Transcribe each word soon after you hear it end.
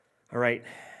All right.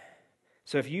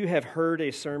 So if you have heard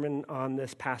a sermon on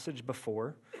this passage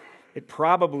before, it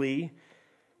probably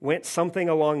went something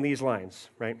along these lines,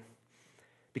 right?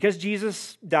 Because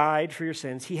Jesus died for your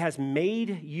sins, he has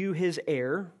made you his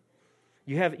heir.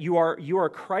 You are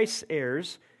Christ's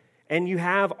heirs, and you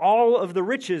have all of the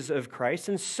riches of Christ,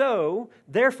 and so,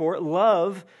 therefore,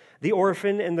 love the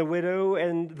orphan and the widow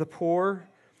and the poor,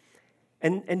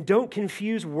 and don't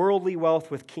confuse worldly wealth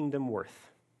with kingdom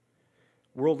worth.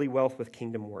 Worldly wealth with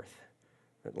kingdom worth.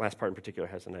 That last part in particular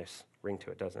has a nice ring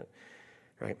to it, doesn't it?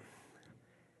 Right?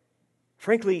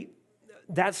 Frankly,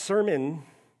 that sermon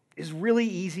is really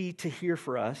easy to hear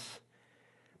for us,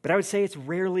 but I would say it's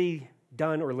rarely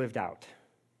done or lived out.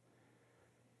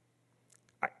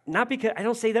 Not because I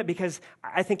don't say that because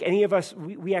I think any of us,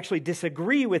 we actually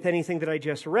disagree with anything that I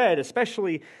just read,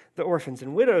 especially the orphans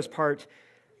and widows part.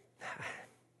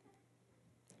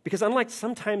 Because unlike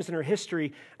sometimes in our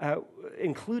history,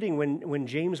 including when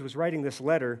James was writing this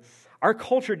letter, our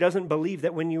culture doesn't believe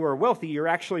that when you are wealthy, you're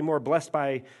actually more blessed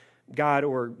by God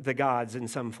or the gods in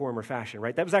some form or fashion,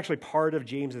 right? That was actually part of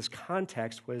James's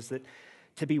context, was that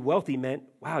to be wealthy meant,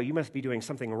 wow, you must be doing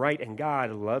something right and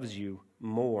God loves you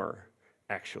more,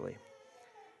 actually.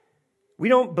 We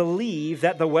don't believe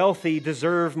that the wealthy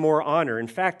deserve more honor. In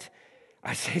fact,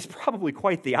 I'd say it's probably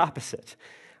quite the opposite.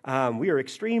 We are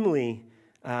extremely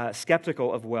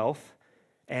skeptical of wealth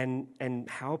and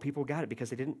how people got it because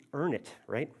they didn't earn it,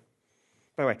 right?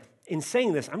 By the way, in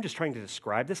saying this, I'm just trying to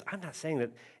describe this. I'm not saying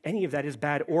that any of that is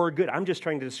bad or good. I'm just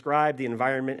trying to describe the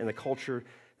environment and the culture,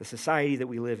 the society that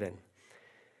we live in.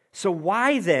 So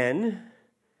why then,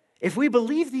 if we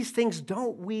believe these things,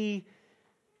 don't we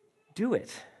do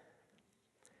it?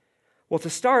 Well, to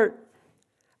start,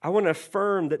 I want to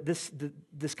affirm that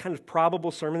this kind of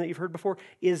probable sermon that you've heard before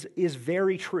is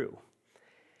very true.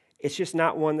 It's just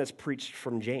not one that's preached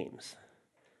from James.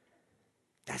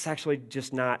 That's actually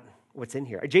just not what's in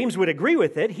here. James would agree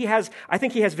with it. I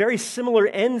think he has very similar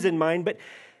ends in mind, but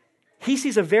he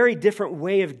sees a very different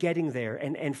way of getting there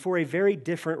and for a very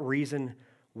different reason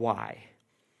why.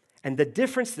 And the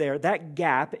difference there, that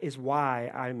gap, is why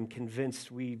I'm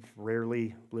convinced we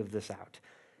rarely live this out.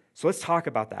 So let's talk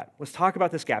about that. Let's talk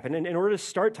about this gap. And in order to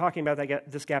start talking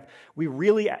about this gap, we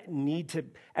really need to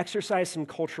exercise some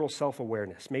cultural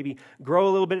self-awareness, maybe grow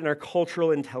a little bit in our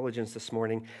cultural intelligence this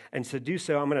morning. And to do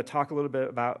so, I'm going to talk a little bit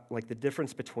about the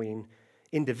difference between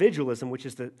individualism, which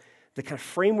is the kind of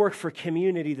framework for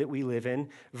community that we live in,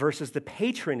 versus the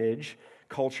patronage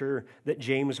culture that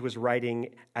James was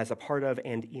writing as a part of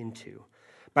and into.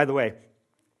 By the way,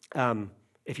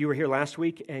 if you were here last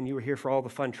week and you were here for all the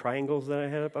fun triangles that I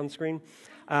had up on the screen,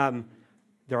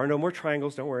 there are no more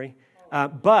triangles, don't worry.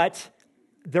 But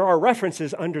there are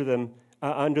references under them,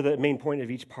 under the main point of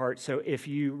each part. So if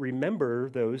you remember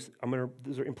those,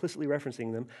 those are implicitly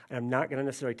referencing them, and I'm not going to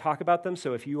necessarily talk about them.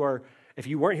 So if you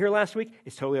weren't here last week,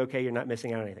 it's totally okay. You're not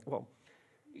missing out on anything. Well,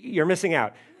 you're missing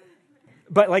out.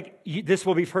 But this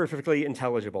will be perfectly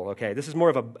intelligible, okay? This is more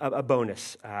of a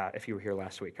bonus if you were here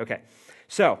last week. Okay,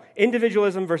 so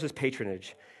individualism versus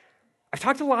patronage. I've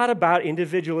talked a lot about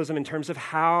individualism in terms of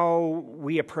how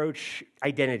we approach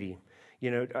identity.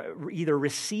 Either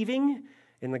receiving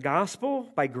in the gospel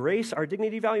by grace our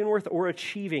dignity, value, and worth, or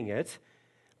achieving it.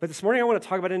 But this morning I want to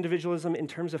talk about individualism in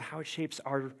terms of how it shapes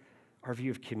our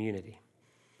view of community,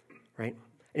 right?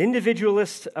 An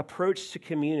individualist approach to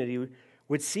community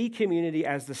would see community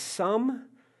as the sum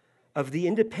of the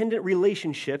independent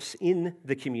relationships in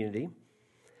the community.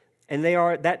 And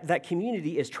that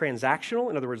community is transactional.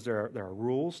 In other words, there are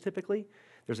rules typically.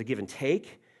 There's a give and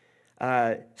take.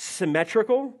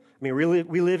 Symmetrical. I mean, really,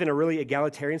 we live in a really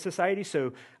egalitarian society,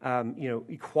 so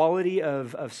equality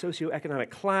of socioeconomic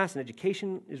class and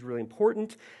education is really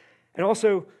important. And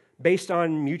also based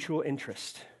on mutual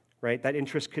interest, right? That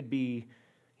interest could be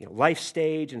life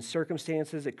stage and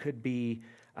circumstances. It could be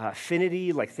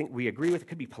affinity, we agree with. It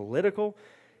could be political.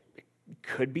 It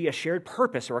could be a shared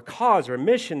purpose or a cause or a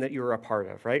mission that you're a part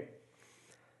of, right?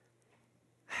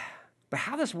 But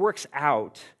how this works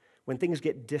out when things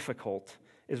get difficult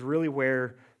is really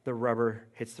where the rubber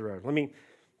hits the road.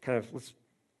 Let's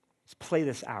play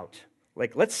this out.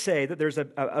 Let's say that there's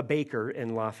a baker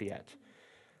in Lafayette.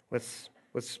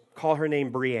 Let's call her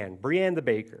name Brienne. Brienne the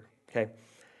baker, okay?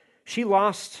 She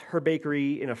lost her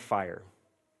bakery in a fire.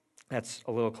 That's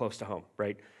a little close to home,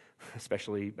 right?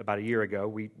 Especially about a year ago.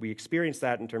 We experienced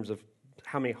that in terms of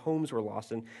how many homes were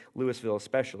lost in Louisville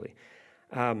especially.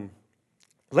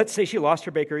 Let's say she lost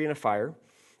her bakery in a fire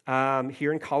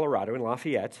here in Colorado, in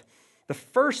Lafayette. The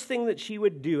first thing that she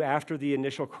would do after the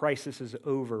initial crisis is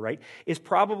over, right, is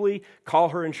probably call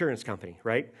her insurance company,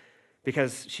 right?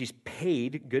 because she's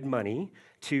paid good money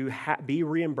to be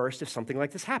reimbursed if something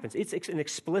like this happens. It's an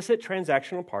explicit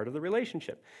transactional part of the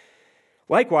relationship.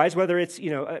 Likewise, whether it's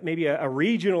maybe a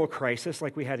regional crisis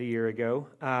like we had a year ago,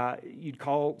 you'd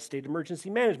call State Emergency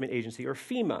Management Agency or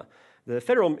FEMA, the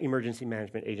Federal Emergency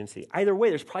Management Agency. Either way,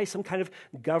 there's probably some kind of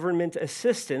government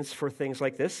assistance for things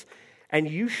like this, and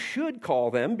you should call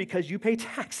them because you pay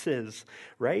taxes,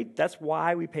 right? That's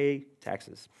why we pay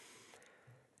taxes.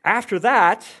 After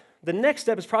that, the next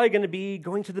step is probably going to be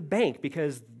going to the bank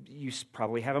because you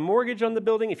probably have a mortgage on the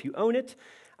building if you own it,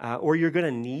 or you're going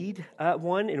to need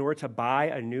one in order to buy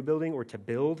a new building or to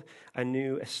build a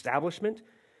new establishment.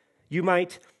 You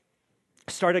might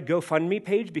start a GoFundMe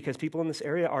page because people in this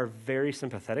area are very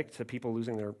sympathetic to people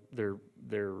losing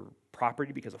their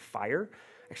property because of fire.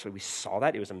 Actually, we saw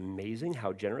that. It was amazing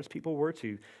how generous people were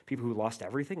to people who lost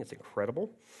everything. It's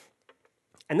incredible.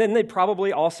 And then they'd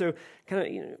probably also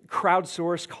kind of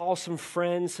crowdsource, call some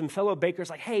friends, some fellow bakers,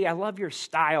 like, hey, I love your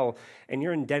style, and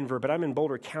you're in Denver, but I'm in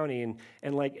Boulder County, and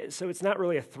so it's not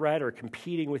really a threat or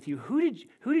competing with you. Who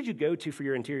did you go to for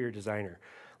your interior designer?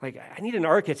 Like, I need an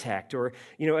architect or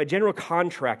a general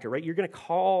contractor, right? You're going to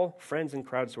call friends and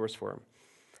crowdsource for them.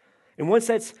 And once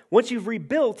you've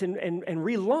rebuilt and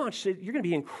relaunched it, you're going to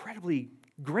be incredibly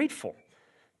grateful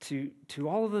to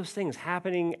all of those things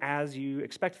happening as you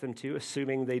expect them to,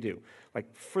 assuming they do.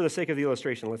 Like, for the sake of the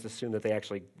illustration, let's assume that they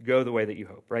actually go the way that you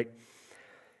hope, right?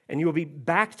 And you will be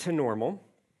back to normal.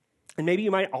 And maybe you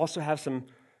might also have some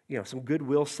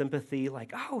goodwill, sympathy,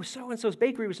 like, oh, so-and-so's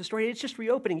bakery was destroyed. It's just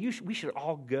reopening. We should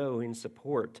all go in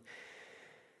support.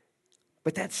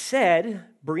 But that said,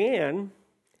 Brianne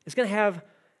is going to have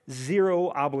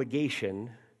zero obligation,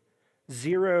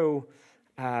 zero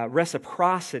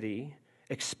reciprocity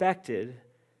expected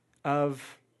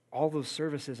of all those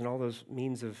services and all those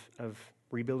means of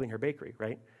rebuilding her bakery,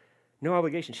 right? No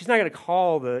obligation. She's not going to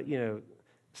call the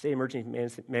State Emergency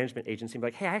Management Agency and be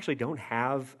like, hey, I actually don't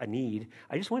have a need.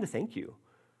 I just wanted to thank you.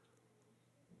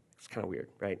 It's kind of weird,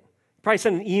 right? Probably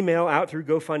send an email out through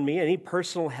GoFundMe. Any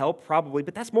personal help, probably,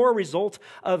 but that's more a result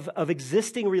of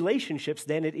existing relationships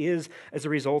than it is as a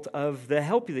result of the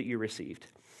help that you received.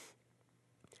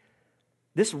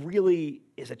 This really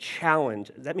is a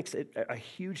challenge. That makes it a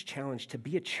huge challenge to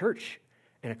be a church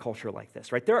in a culture like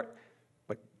this, right? There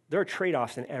are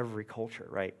trade-offs in every culture,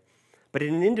 right? But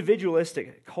in an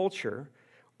individualistic culture,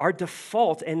 our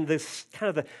default and this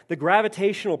kind of the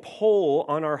gravitational pull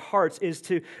on our hearts is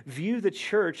to view the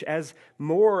church as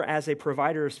more as a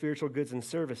provider of spiritual goods and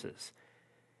services.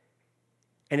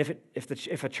 And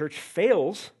if a church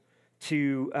fails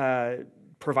to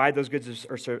provide those goods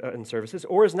and services,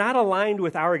 or is not aligned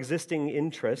with our existing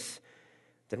interests,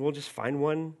 then we'll just find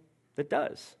one that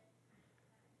does.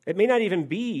 It may not even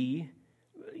be,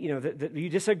 that you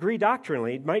disagree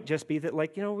doctrinally. It might just be that,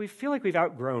 we feel like we've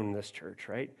outgrown this church,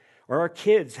 right? Or our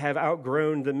kids have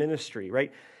outgrown the ministry,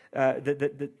 right?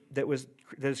 That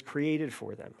is created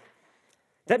for them.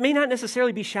 That may not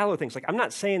necessarily be shallow things. Like, I'm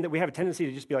not saying that we have a tendency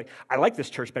to just be like, I like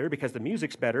this church better because the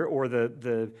music's better, or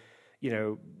there's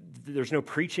no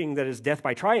preaching that is death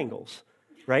by triangles,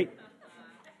 right?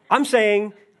 I'm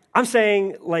saying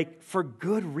for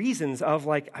good reasons of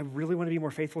I really want to be more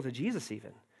faithful to Jesus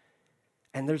even.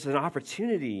 And there's an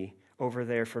opportunity over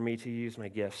there for me to use my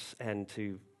gifts and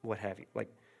to what have you.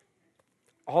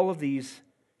 All of these,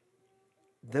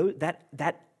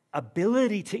 that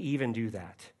ability to even do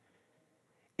that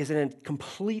is a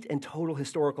complete and total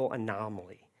historical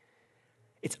anomaly.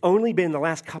 It's only been in the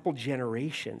last couple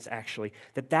generations, actually,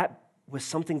 that was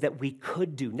something that we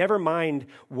could do. Never mind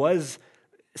was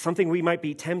something we might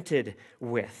be tempted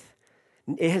with.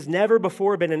 It has never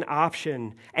before been an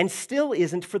option, and still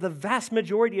isn't for the vast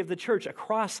majority of the church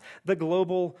across the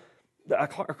globe.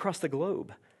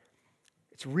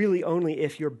 It's really only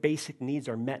if your basic needs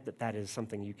are met that is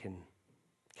something you can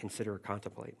consider or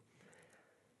contemplate.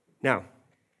 Now,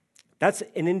 that's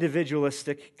an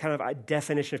individualistic kind of a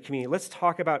definition of community. Let's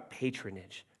talk about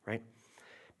patronage, right?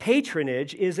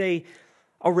 Patronage is a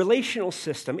relational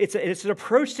system. It's an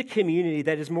approach to community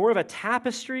that is more of a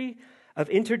tapestry of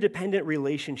interdependent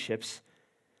relationships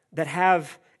that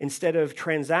have, instead of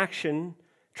transactional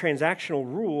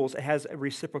rules, it has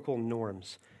reciprocal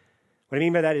norms. What I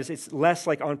mean by that is it's less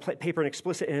like on paper and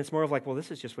explicit, and it's more of this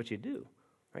is just what you do,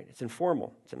 right? It's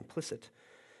informal, it's implicit.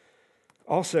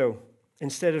 Also,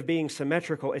 instead of being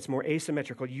symmetrical, it's more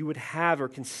asymmetrical. You would have or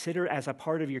consider as a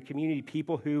part of your community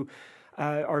people who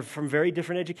are from very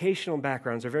different educational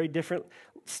backgrounds or very different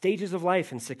stages of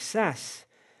life and success,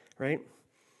 right?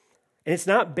 And it's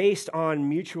not based on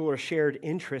mutual or shared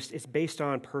interest. It's based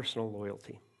on personal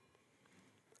loyalty.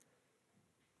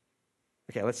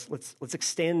 Okay, let's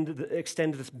extend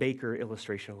this baker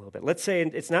illustration a little bit. Let's say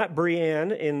it's not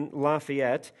Brienne in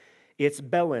Lafayette, it's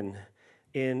Belen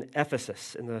in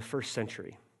Ephesus in the 1st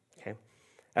century. Okay,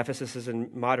 Ephesus is in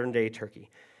modern-day Turkey.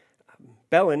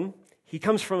 Belen, he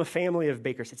comes from a family of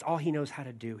bakers. It's all he knows how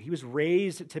to do. He was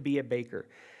raised to be a baker.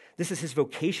 This is his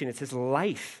vocation. It's his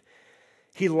life.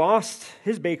 He lost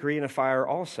his bakery in a fire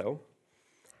also,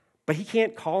 but he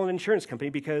can't call an insurance company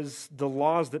because the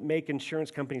laws that make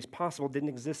insurance companies possible didn't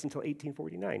exist until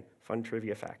 1849. Fun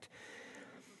trivia fact.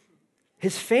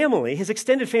 His family, his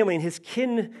extended family, and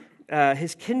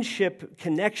his kinship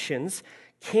connections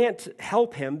can't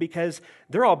help him because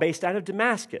they're all based out of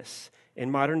Damascus in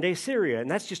modern-day Syria,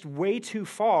 and that's just way too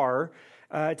far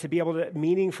to be able to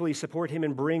meaningfully support him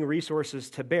and bring resources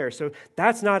to bear. So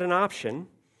that's not an option.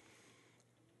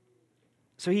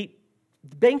 So the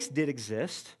banks did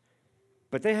exist,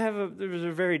 but they're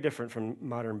very different from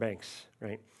modern banks,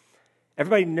 right?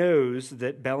 Everybody knows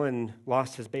that Belen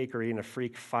lost his bakery in a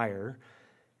freak fire,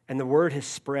 and the word has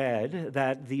spread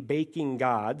that the baking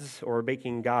gods or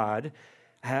baking god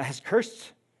has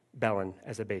cursed Belen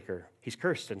as a baker. He's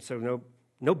cursed, and so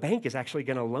no bank is actually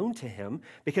going to loan to him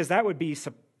because that would be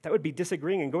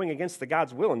disagreeing and going against the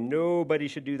God's will, and nobody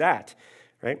should do that,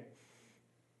 right?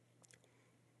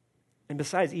 And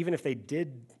besides, even if they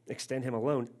did extend him a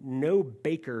loan, no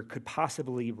baker could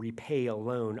possibly repay a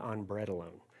loan on bread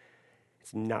alone.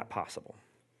 It's not possible.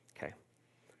 Okay,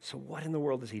 so what in the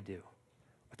world does he do?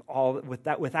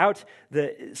 Without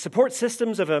the support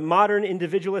systems of a modern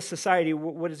individualist society,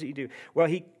 what does he do? Well,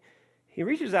 he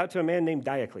reaches out to a man named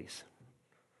Diocles.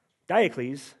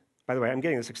 Diocles, by the way, I'm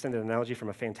getting this extended analogy from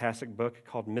a fantastic book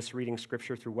called Misreading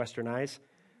Scripture Through Western Eyes.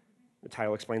 The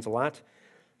title explains a lot.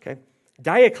 Okay,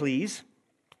 Diocles,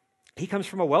 he comes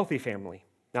from a wealthy family,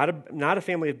 not a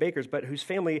family of bakers, but whose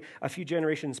family a few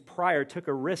generations prior took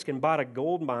a risk and bought a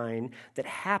gold mine that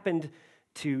happened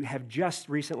to have just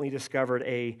recently discovered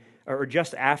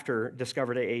just after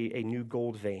discovered a new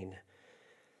gold vein.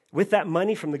 With that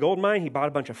money from the gold mine, he bought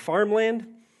a bunch of farmland,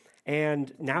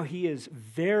 and now he is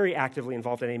very actively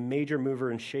involved in a major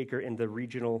mover and shaker in the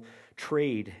regional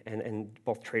trade and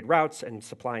both trade routes and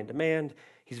supply and demand.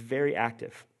 He's very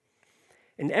active.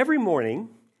 And every morning,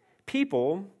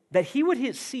 people that he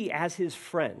would see as his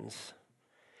friends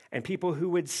and people who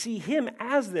would see him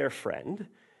as their friend,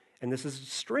 and this is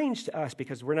strange to us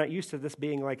because we're not used to this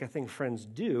being like a thing friends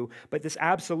do, but this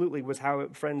absolutely was how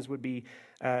friends would be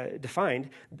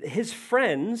defined. His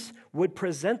friends would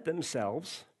present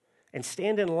themselves and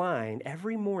stand in line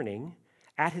every morning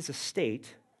at his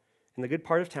estate in the good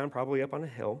part of town, probably up on a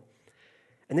hill,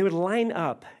 and they would line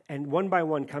up and one by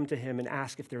one come to him and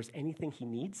ask if there's anything he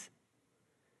needs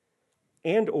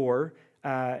and or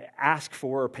ask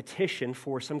for or petition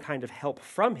for some kind of help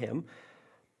from him,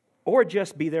 or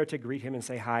just be there to greet him and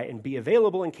say hi and be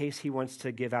available in case he wants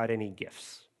to give out any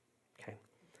gifts. Okay.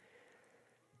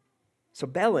 So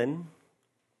Belen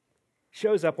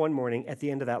shows up one morning at the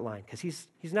end of that line because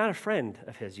he's not a friend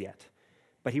of his yet,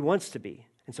 but he wants to be.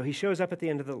 And so he shows up at the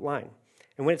end of the line.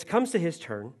 And when it comes to his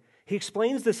turn, he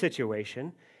explains the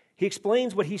situation. He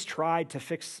explains what he's tried to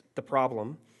fix the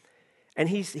problem. And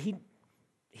he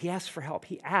asks for help.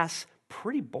 He asks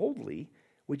pretty boldly,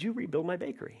 would you rebuild my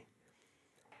bakery?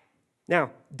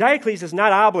 Now, Diocles is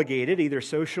not obligated, either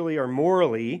socially or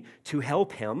morally, to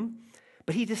help him,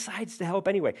 but he decides to help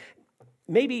anyway.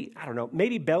 Maybe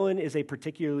Belen is a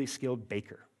particularly skilled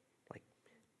baker.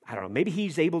 Maybe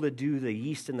he's able to do the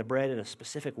yeast and the bread in a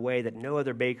specific way that no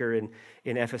other baker in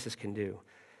Ephesus can do.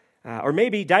 Or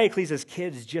maybe Diocles'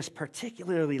 kids just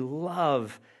particularly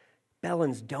love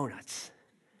Belen's donuts,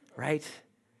 right?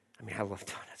 I mean, I love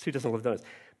donuts. Who doesn't love donuts?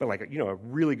 But a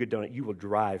really good donut you will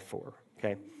drive for,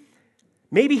 okay?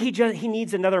 Maybe he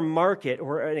needs another market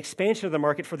or an expansion of the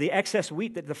market for the excess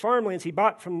wheat that the farmlands he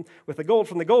bought with the gold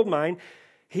from the gold mine.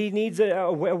 He needs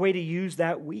a way to use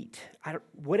that wheat,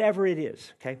 whatever it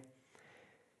is, okay?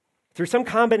 Through some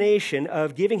combination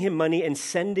of giving him money and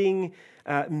sending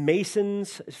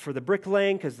masons for the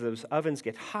bricklaying because those ovens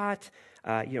get hot,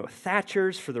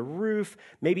 thatchers for the roof,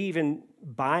 maybe even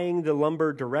buying the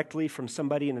lumber directly from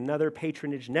somebody in another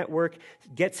patronage network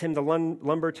gets him the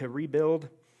lumber to rebuild.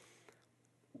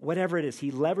 Whatever it is,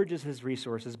 he leverages his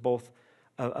resources, both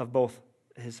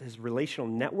his relational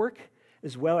network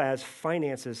as well as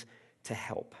finances to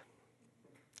help.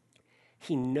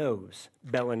 He knows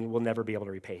Belen will never be able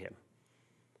to repay him.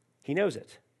 He knows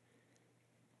it.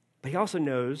 But he also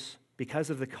knows,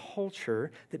 because of the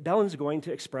culture, that Belen's going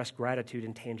to express gratitude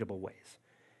in tangible ways.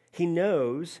 He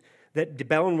knows that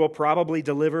Belen will probably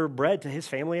deliver bread to his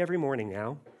family every morning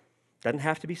now. Doesn't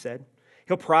have to be said.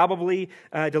 He'll probably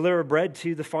deliver bread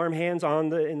to the farm hands in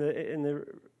the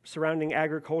surrounding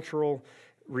agricultural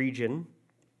region.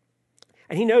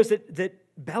 And he knows that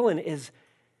Belen is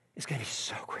going to be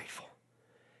so grateful.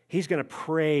 He's going to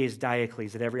praise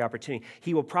Diocles at every opportunity.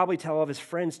 He will probably tell all of his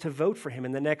friends to vote for him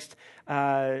in the next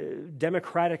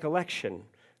democratic election,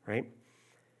 right?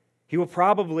 He will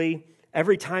probably,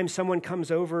 every time someone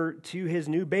comes over to his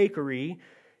new bakery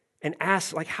and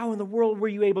asks, like, how in the world were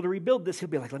you able to rebuild this? He'll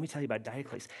be like, let me tell you about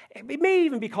Diocles. It may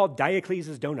even be called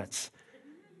Diocles' Donuts.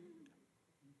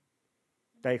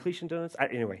 Diocletian Donuts?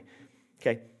 Anyway,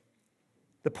 okay.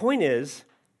 The point is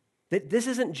that this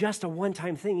isn't just a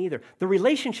one-time thing either. The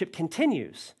relationship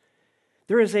continues.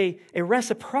 There is a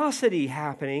reciprocity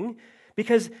happening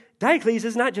because Diocles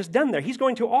is not just done there. He's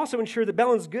going to also ensure that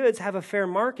Belen's goods have a fair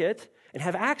market and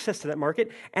have access to that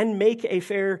market and make a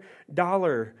fair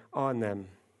dollar on them.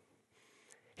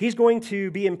 He's going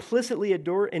to be implicitly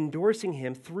endorsing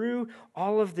him through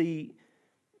all of the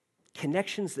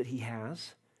connections that he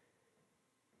has.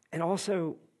 And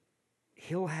also,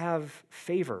 he'll have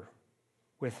favor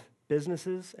with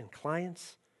businesses and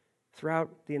clients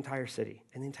throughout the entire city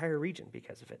and the entire region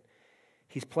because of it.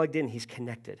 He's plugged in, he's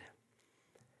connected.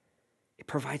 It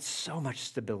provides so much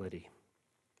stability.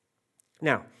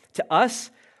 Now, to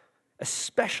us,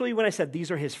 especially when I said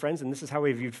these are his friends and this is how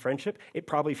we viewed friendship, it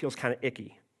probably feels kind of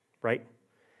icky, right?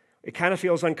 It kind of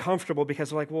feels uncomfortable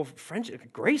because we're like, well,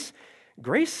 friendship, grace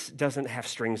doesn't have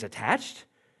strings attached.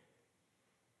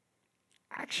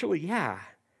 Actually, yeah.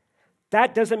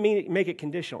 That doesn't make it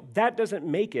conditional. That doesn't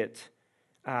make it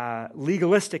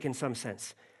legalistic in some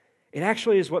sense. It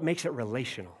actually is what makes it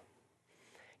relational.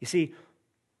 You see,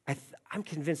 I'm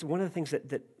convinced one of the things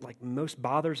that like most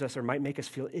bothers us or might make us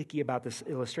feel icky about this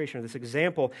illustration or this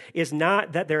example is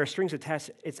not that there are strings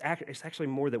attached. It's actually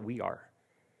more that we are.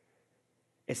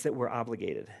 It's that we're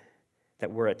obligated,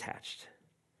 that we're attached.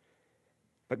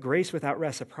 But grace without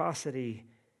reciprocity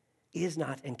is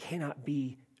not and cannot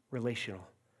be relational.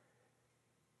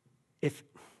 Let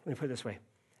me put it this way.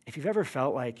 If you've ever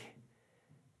felt like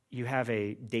you have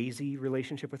a daisy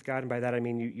relationship with God, and by that I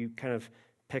mean you kind of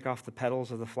pick off the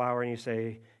petals of the flower and you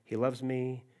say, he loves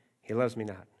me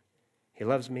not. He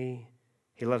loves me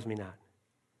not.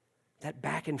 That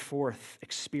back and forth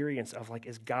experience of like,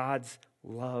 is God's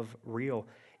love real,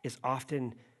 is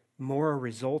often more a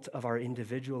result of our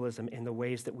individualism in the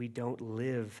ways that we don't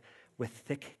live with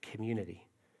thick community,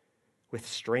 with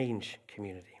strange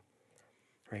community,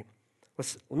 right?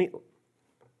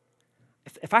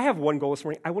 If I have one goal this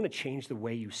morning, I want to change the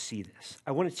way you see this.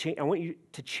 I want you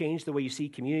to change the way you see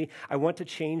community. I want to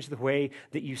change the way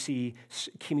that you see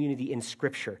community in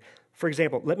Scripture. For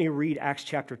example, let me read Acts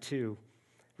chapter 2,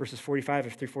 verses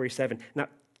 45 through 47. Now,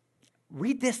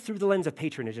 read this through the lens of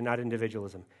patronage and not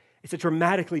individualism. It's a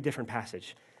dramatically different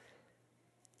passage.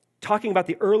 Talking about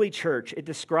the early church, it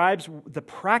describes the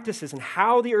practices and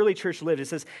how the early church lived. It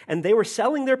says, and they were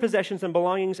selling their possessions and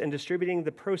belongings and distributing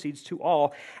the proceeds to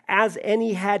all as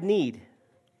any had need.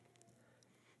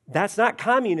 That's not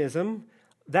communism,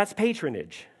 that's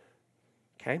patronage.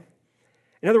 Okay?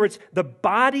 In other words, the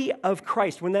body of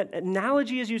Christ, when that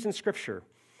analogy is used in Scripture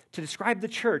to describe the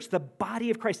church, the body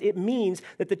of Christ, it means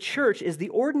that the church is the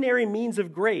ordinary means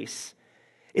of grace.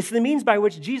 It's the means by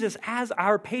which Jesus, as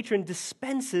our patron,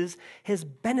 dispenses his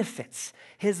benefits,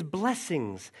 his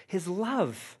blessings, his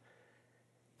love.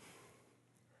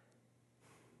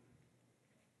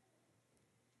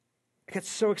 I got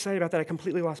so excited about that, I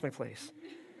completely lost my place.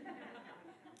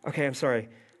 Okay, I'm sorry.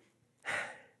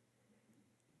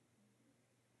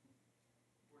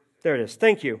 There it is.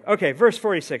 Thank you. Okay, verse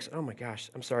 46. Oh my gosh,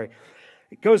 I'm sorry.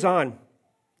 It goes on.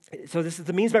 So this is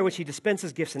the means by which he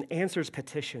dispenses gifts and answers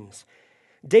petitions.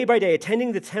 Day by day,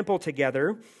 attending the temple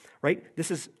together, right? This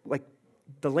is like,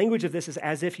 the language of this is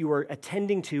as if you were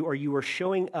attending to or you were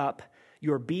showing up,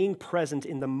 you are being present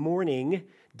in the morning,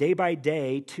 day by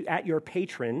day, at your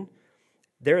patron,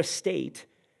 their estate,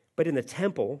 but in the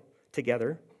temple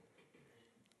together.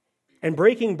 And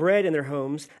breaking bread in their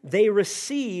homes, they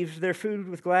received their food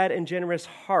with glad and generous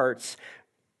hearts.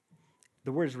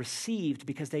 The word is received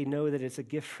because they know that it's a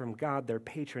gift from God, their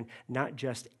patron, not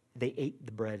just they ate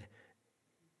the bread,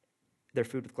 their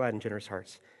food with glad and generous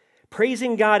hearts.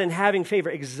 Praising God and having favor,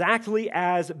 exactly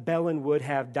as Belen would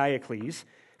have Diocles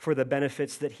for the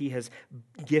benefits that he has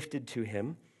gifted to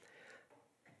him.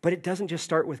 But it doesn't just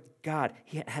start with God.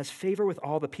 He has favor with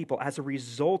all the people as a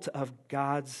result of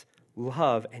God's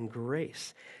love and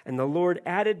grace. And the Lord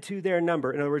added to their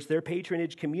number, in other words, their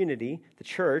patronage community, the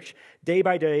church, day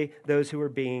by day, those who were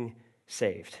being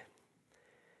saved.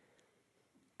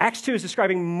 Acts 2 is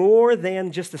describing more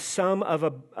than just the sum of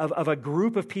a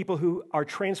group of people who are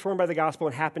transformed by the gospel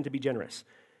and happen to be generous.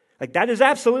 Like, that is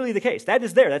absolutely the case. That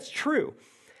is there. That's true.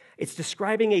 It's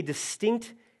describing a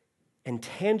distinct and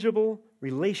tangible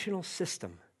relational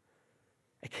system,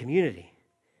 a community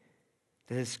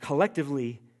that is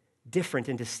collectively different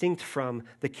and distinct from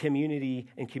the community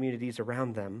and communities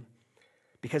around them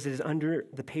because it is under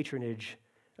the patronage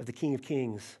of the King of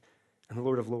Kings and the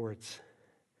Lord of Lords.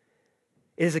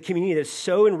 It is a community that is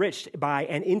so enriched by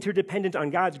and interdependent on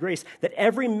God's grace that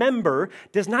every member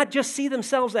does not just see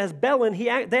themselves as Bellin,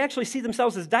 they actually see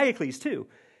themselves as Diocles too.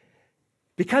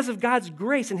 Because of God's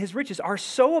grace and his riches are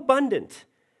so abundant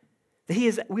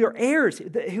that we are heirs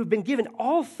who have been given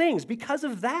all things. Because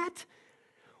of that,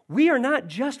 we are not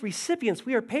just recipients,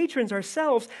 we are patrons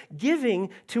ourselves, giving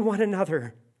to one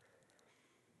another.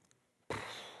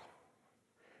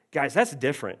 Guys, that's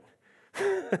different.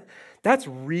 That's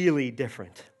really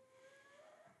different.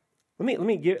 I want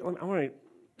to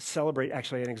celebrate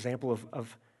actually an example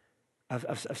of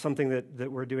something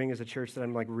that we're doing as a church that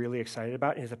I'm like really excited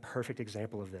about, and is a perfect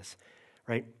example of this,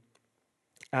 right?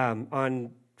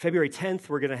 On February 10th,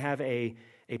 we're going to have a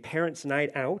parents' night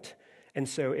out, and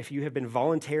so if you have been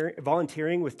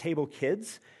volunteering with Table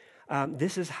Kids,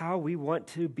 this is how we want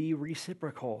to be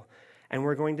reciprocal. And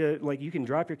we're going to, like, you can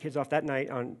drop your kids off that night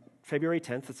on February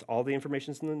 10th. That's all the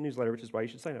information's in the newsletter, which is why you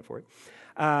should sign up for it.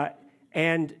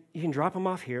 And you can drop them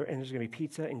off here, and there's going to be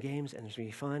pizza and games, and there's going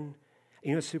to be fun. And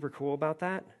you know what's super cool about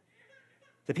that?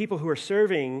 The people who are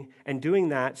serving and doing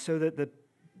that so that the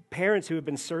parents who have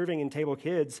been serving in Table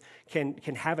Kids can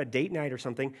have a date night or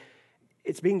something,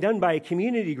 it's being done by a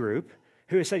community group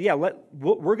who has said, yeah,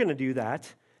 we're going to do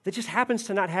that. That just happens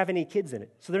to not have any kids in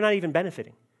it, so they're not even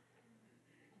benefiting.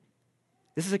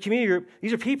 This is a community group.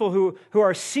 These are people who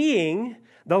are seeing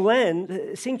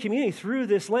seeing community through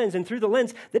this lens and through the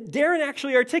lens that Darren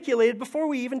actually articulated before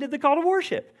we even did the call to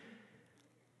worship.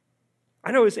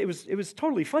 I know it was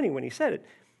totally funny when he said it,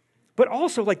 but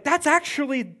also like that's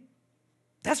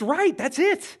right. That's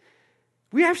it.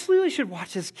 We absolutely should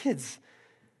watch as kids.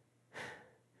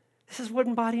 This is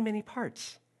one body, many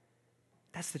parts.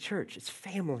 That's the church. It's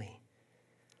family.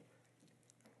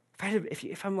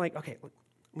 If I'm like, okay, let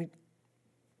me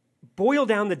boil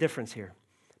down the difference here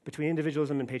between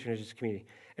individualism and patronage as a community.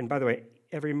 And by the way,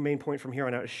 every main point from here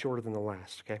on out is shorter than the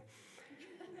last, okay?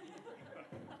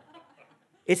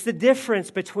 It's the difference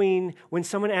between when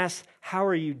someone asks, how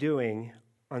are you doing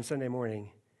on Sunday morning?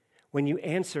 When you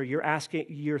answer,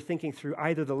 you're thinking through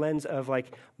either the lens of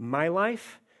like my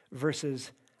life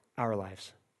versus our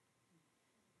lives.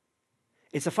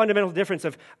 It's a fundamental difference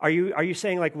of, are you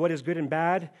saying like what is good and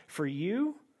bad for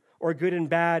you? Or good and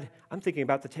bad, I'm thinking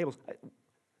about the tables.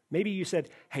 Maybe you said,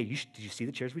 hey, did you see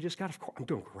the chairs we just got? Of course, I'm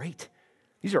doing great.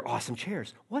 These are awesome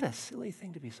chairs. What a silly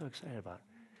thing to be so excited about.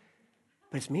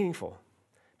 But it's meaningful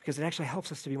because it actually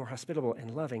helps us to be more hospitable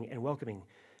and loving and welcoming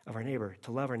of our neighbor,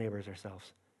 to love our neighbors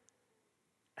ourselves.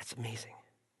 That's amazing.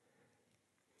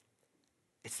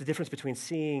 It's the difference between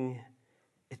seeing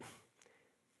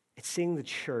the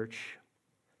church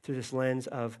through this lens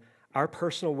of our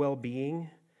personal well-being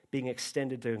being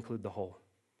extended to include the whole.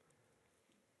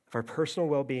 Of our personal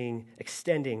well-being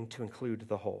extending to include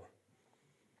the whole.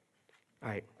 All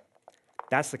right,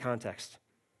 that's the context.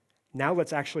 Now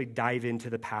let's actually dive into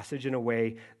the passage in a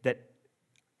way that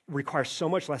requires so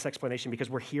much less explanation because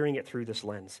we're hearing it through this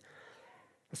lens.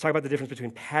 Let's talk about the difference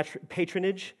between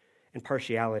patronage and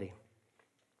partiality.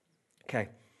 Okay,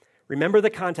 remember the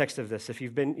context of this. If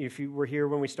you were here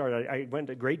when we started, I went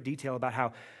into great detail about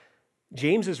how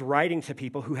James is writing to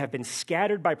people who have been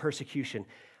scattered by persecution,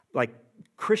 like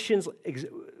Christians,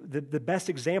 the best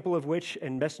example of which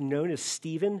and best known is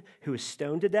Stephen, who was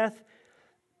stoned to death.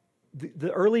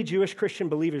 The early Jewish Christian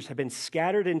believers have been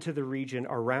scattered into the region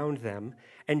around them,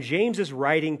 and James is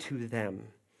writing to them.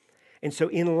 And so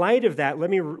in light of that,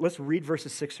 let's read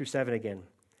verses 6 through 7 again.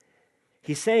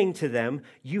 He's saying to them,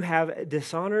 you have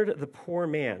dishonored the poor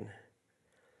man.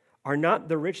 Are not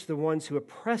the rich the ones who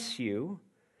oppress you,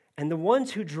 and the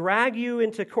ones who drag you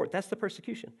into court? That's the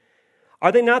persecution.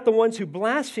 Are they not the ones who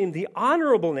blaspheme the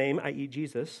honorable name, i.e.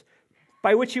 Jesus,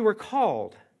 by which you were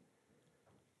called?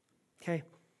 Okay.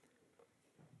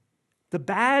 The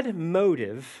bad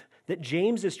motive that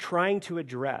James is trying to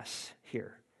address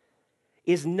here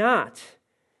is not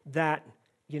that,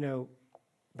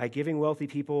 by giving wealthy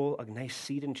people a nice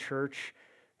seat in church,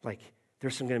 like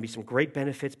there's going to be some great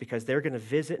benefits because they're going to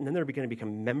visit and then they're going to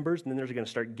become members and then they're going to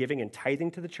start giving and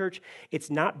tithing to the church. It's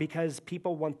not because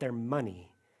people want their money.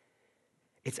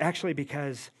 It's actually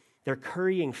because they're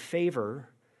currying favor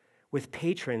with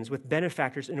patrons, with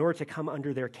benefactors, in order to come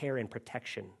under their care and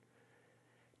protection,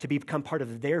 to become part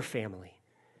of their family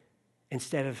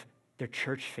instead of their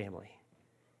church family.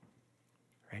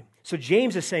 Right? So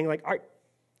James is saying, like,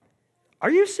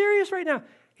 are you serious right now?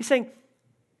 He's saying,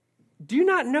 do you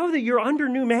not know that you're under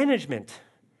new management?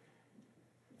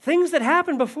 Things that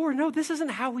happened before, no, this isn't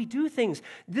how we do things.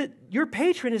 Your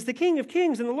patron is the King of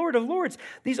Kings and the Lord of Lords.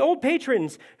 These old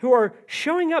patrons who are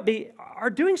showing up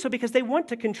are doing so because they want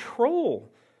to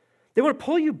control. They want to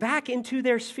pull you back into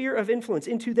their sphere of influence,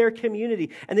 into their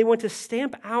community, and they want to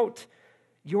stamp out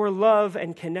your love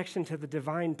and connection to the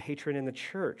divine patron in the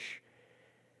church.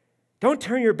 Don't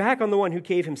turn your back on the one who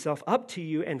gave himself up to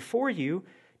you and for you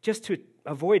just to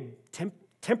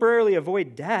temporarily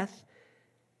avoid death.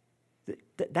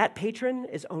 That patron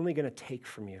is only going to take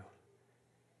from you.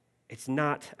 It's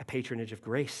not a patronage of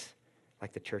grace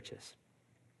like the church is.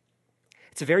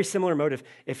 It's a very similar motive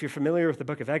if you're familiar with the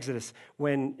book of Exodus.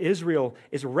 When Israel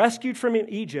is rescued from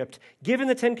Egypt, given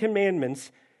the 10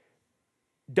 Commandments,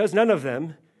 does none of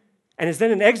them, and is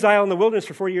then in exile in the wilderness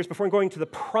for 40 years before going to the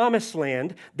promised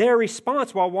land, their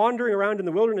response while wandering around in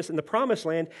the wilderness in the promised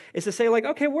land is to say, like,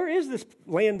 okay, where is this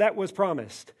land that was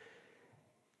promised?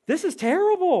 This is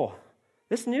terrible.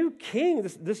 This new king,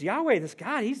 this Yahweh, this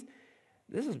God,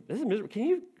 this is miserable.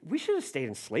 We should have stayed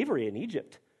in slavery in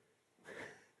Egypt.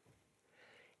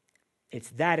 It's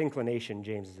that inclination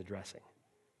James is addressing.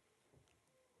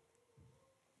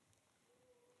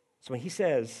 So when he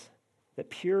says that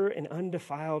pure and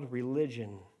undefiled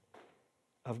religion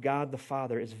of God the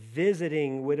Father is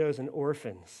visiting widows and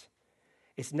orphans,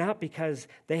 it's not because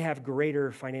they have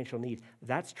greater financial needs.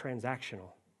 That's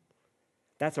transactional.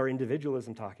 That's our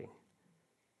individualism talking.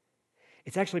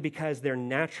 It's actually because their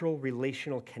natural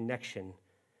relational connection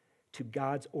to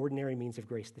God's ordinary means of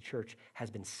grace, the church, has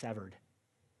been severed.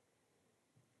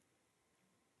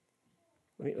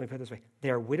 Let me put it this way.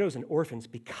 They are widows and orphans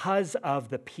because of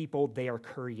the people they are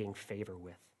currying favor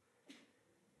with.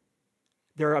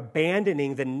 They're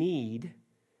abandoning the need.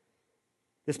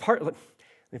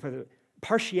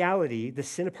 Partiality, the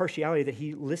sin of partiality that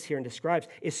he lists here and describes,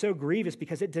 is so grievous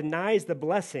because it denies the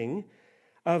blessing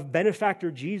of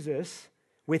benefactor Jesus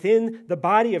within the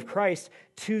body of Christ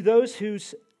to those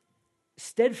whose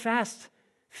steadfast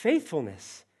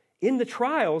faithfulness in the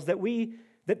trials that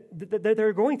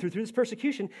they're going through this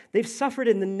persecution, they've suffered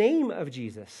in the name of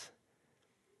Jesus.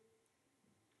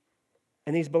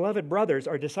 And these beloved brothers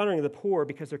are dishonoring the poor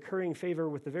because they're currying favor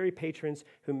with the very patrons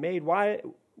who made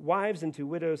wives into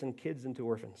widows and kids into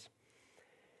orphans.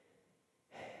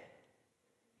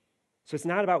 So it's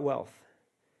not about wealth.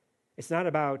 It's not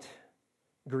about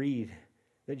greed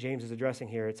that James is addressing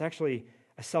here. It's actually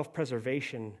a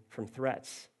self-preservation from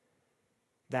threats.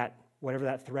 That whatever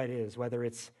that threat is, whether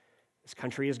it's this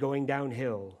country is going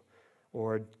downhill,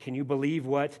 or can you believe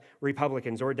what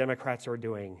Republicans or Democrats are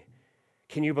doing?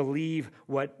 Can you believe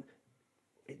what,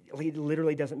 it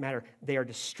literally doesn't matter. They are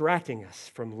distracting us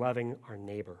from loving our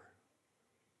neighbor.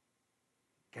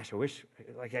 Gosh, I wish,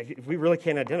 we really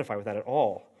can't identify with that at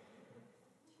all.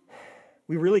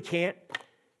 We really can't.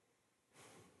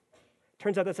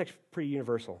 Turns out that's actually pretty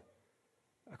universal,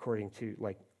 according to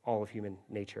all of human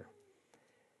nature.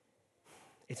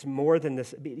 It's more than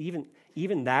this.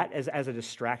 Even that as a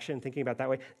distraction, thinking about it that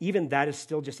way, even that is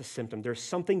still just a symptom. There's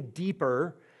something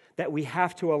deeper that we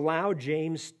have to allow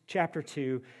James chapter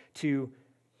 2 to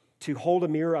hold a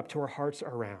mirror up to our hearts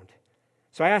around.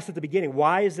 So I asked at the beginning,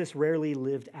 why is this rarely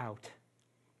lived out?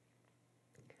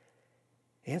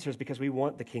 The answer is because we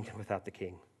want the kingdom without the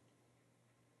king.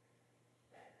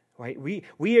 Right?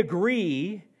 We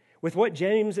agree with what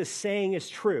James is saying is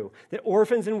true, that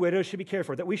orphans and widows should be cared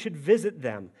for, that we should visit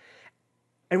them.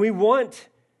 And we want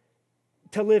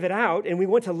to live it out, and we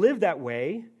want to live that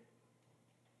way,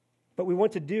 but we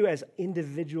want to do as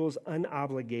individuals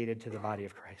unobligated to the body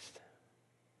of Christ.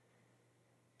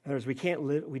 In other words,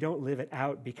 we don't live it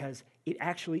out because it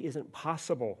actually isn't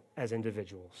possible as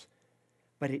individuals,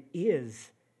 but it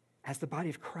is as the body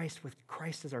of Christ with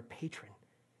Christ as our patron.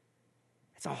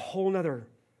 It's a whole nother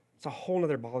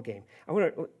ballgame.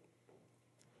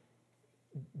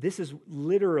 This is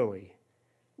literally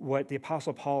what the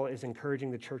Apostle Paul is encouraging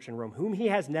the church in Rome, whom he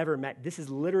has never met. This is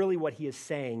literally what he is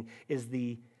saying is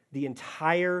the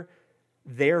entire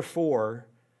therefore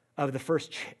of the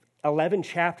first 11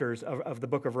 chapters of the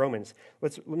book of Romans.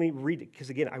 Let me read it, because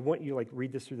again, I want you to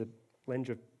read this through the lens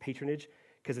of patronage,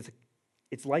 because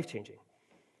it's life-changing.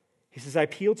 He says, I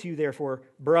appeal to you, therefore,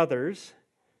 brothers,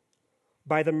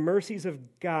 by the mercies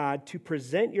of God, to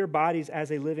present your bodies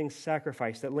as a living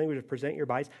sacrifice. That language of present your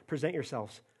bodies, present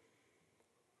yourselves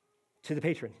to the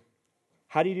patron.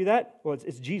 How do you do that? Well,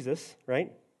 it's Jesus,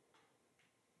 right?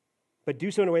 But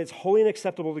do so in a way that's holy and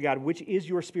acceptable to God, which is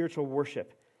your spiritual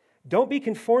worship. Don't be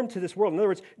conformed to this world. In other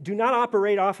words, do not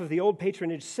operate off of the old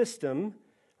patronage system,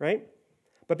 right?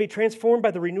 But be transformed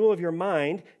by the renewal of your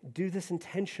mind. Do this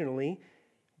intentionally.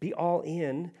 Be all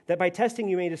in, that by testing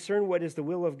you may discern what is the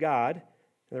will of God.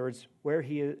 In other words,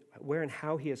 where and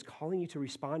how he is calling you to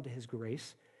respond to his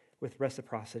grace with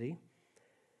reciprocity.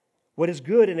 What is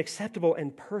good and acceptable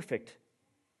and perfect.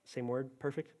 Same word,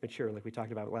 perfect? Mature, like we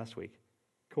talked about last week.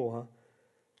 Cool, huh?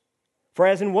 For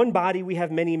as in one body we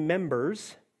have many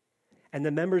members, and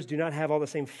the members do not have all the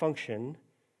same function,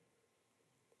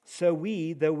 so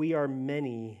we, though we are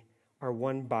many, are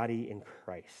one body in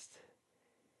Christ,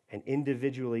 and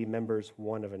individually members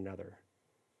one of another,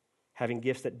 having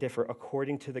gifts that differ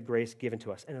according to the grace given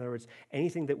to us. In other words,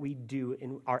 anything that we do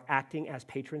in our acting as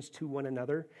patrons to one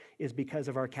another is because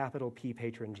of our capital P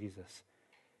patron, Jesus.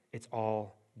 It's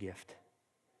all gift.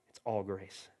 It's all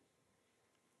grace.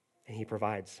 And he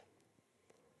provides.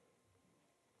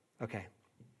 Okay.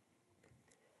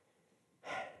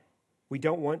 We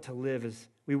don't want to live as,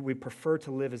 we prefer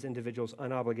to live as individuals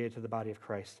unobligated to the body of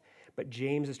Christ. But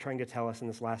James is trying to tell us in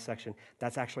this last section,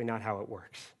 that's actually not how it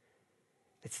works.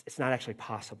 It's not actually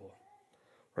possible,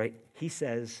 right? He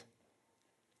says,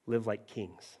 live like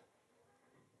kings.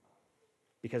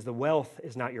 Because the wealth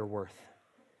is not your worth.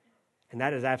 And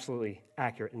that is absolutely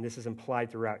accurate, and this is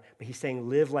implied throughout. But he's saying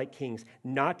live like kings,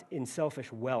 not in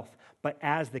selfish wealth, but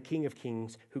as the King of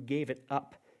Kings who gave it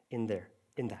up in that.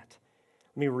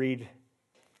 Let me read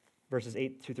verses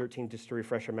 8 through 13 just to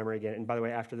refresh our memory again. And by the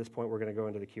way, after this point, we're going to go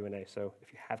into the Q&A. So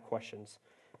if you have questions,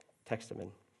 text them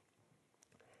in.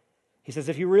 He says,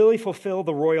 if you really fulfill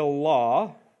the royal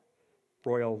law,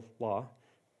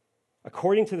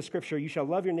 according to the scripture, you shall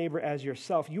love your neighbor as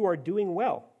yourself, you are doing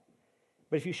well.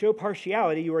 But if you show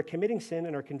partiality, you are committing sin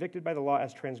and are convicted by the law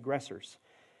as transgressors.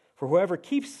 For whoever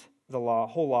keeps the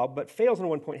whole law, but fails on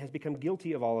one point, has become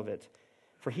guilty of all of it.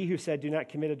 For he who said, do not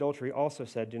commit adultery, also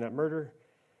said, do not murder.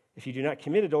 If you do not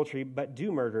commit adultery, but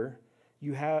do murder,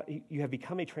 you have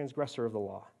become a transgressor of the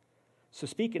law. So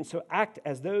speak and so act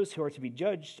as those who are to be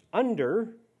judged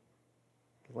under,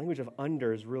 the language of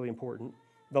under is really important,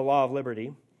 the law of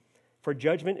liberty. For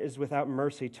judgment is without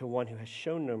mercy to one who has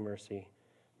shown no mercy.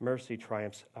 Mercy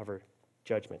triumphs over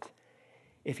judgment.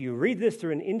 If you read this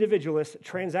through an individualist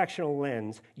transactional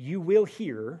lens, you will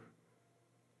hear,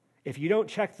 if you don't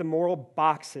check the moral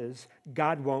boxes,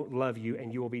 God won't love you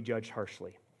and you will be judged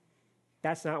harshly.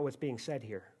 That's not what's being said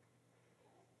here.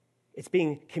 It's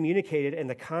being communicated in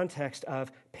the context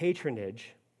of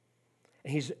patronage.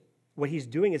 And what he's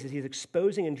doing is he's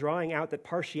exposing and drawing out that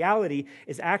partiality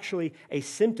is actually a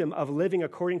symptom of living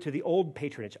according to the old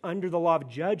patronage, under the law of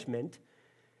judgment.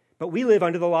 But we live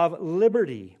under the law of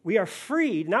liberty. We are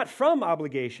freed, not from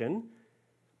obligation,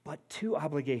 but to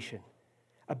obligation.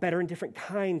 A better and different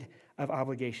kind of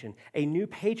obligation. A new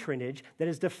patronage that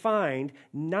is defined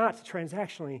not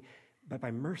transactionally, but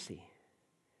by mercy.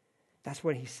 That's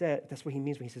what he said. That's what he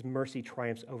means when he says mercy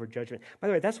triumphs over judgment. By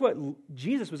the way, that's what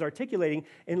Jesus was articulating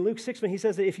in Luke 6 when he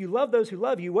says that if you love those who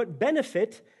love you, what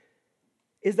benefit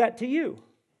is that to you?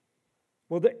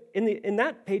 Well, in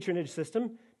that patronage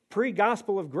system,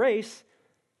 pre-gospel of grace,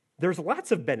 there's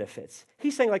lots of benefits.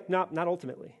 He's saying, not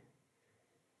ultimately.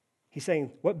 He's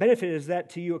saying, what benefit is that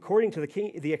to you according to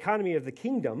the economy of the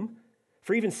kingdom?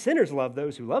 For even sinners love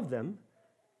those who love them.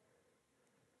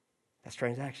 That's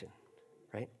transaction,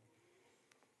 right?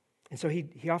 And so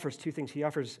he offers two things. He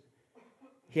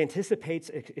anticipates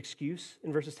excuse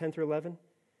in verses 10 through 11.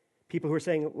 People who are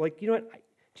saying, you know what,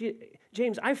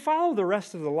 James, I follow the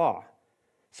rest of the law.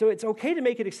 So it's okay to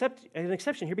make an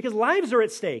exception here because lives are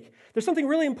at stake. There's something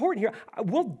really important here.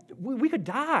 We could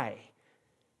die.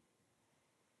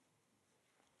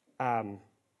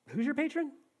 Who's your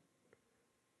patron?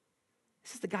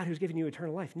 This is the God who's given you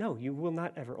eternal life. No, you will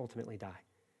not ever ultimately die.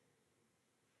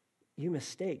 You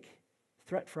mistake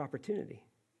threat for opportunity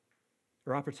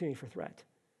or opportunity for threat.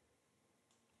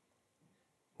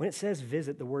 When it says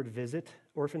visit, the word visit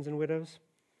orphans and widows,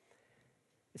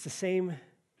 it's the same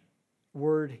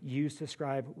word used to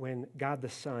describe when God the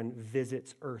Son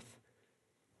visits earth.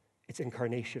 It's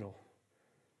incarnational.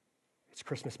 It's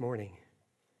Christmas morning.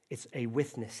 It's a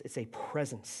witness. It's a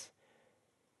presence.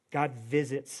 God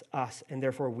visits us, and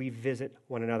therefore we visit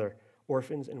one another,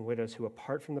 orphans and widows who,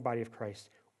 apart from the body of Christ,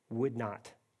 would not.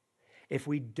 If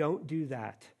we don't do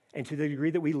that, and to the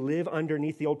degree that we live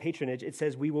underneath the old patronage, it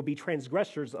says we will be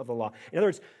transgressors of the law. In other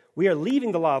words, we are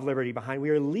leaving the law of liberty behind. We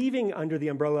are leaving under the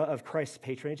umbrella of Christ's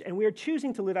patronage, and we are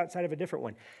choosing to live outside of a different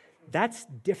one. That's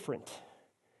different.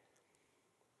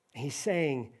 He's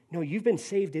saying, no, you've been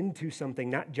saved into something,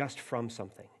 not just from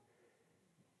something.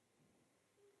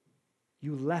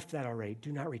 You left that already.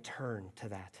 Do not return to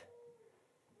that.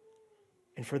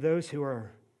 And for those who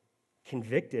are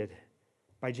convicted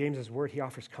by James's word, he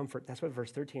offers comfort. That's what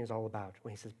verse 13 is all about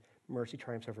when he says, mercy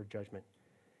triumphs over judgment.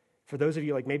 For those of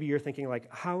you, like maybe you're thinking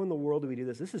like, how in the world do we do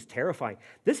this? This is terrifying.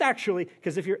 This actually,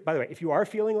 because by the way, if you are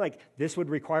feeling like this would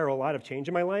require a lot of change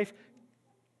in my life,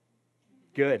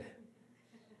 good.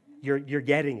 You're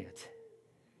getting it.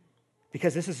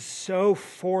 Because this is so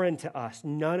foreign to us.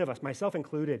 None of us, myself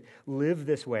included, live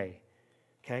this way.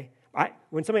 Okay?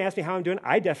 When somebody asks me how I'm doing,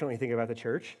 I definitely think about the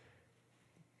church.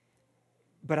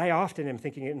 But I often am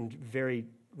thinking it in very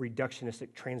reductionistic,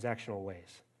 transactional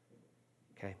ways.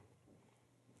 Okay?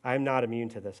 I'm not immune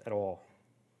to this at all.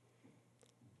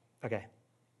 Okay.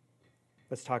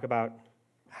 Let's talk about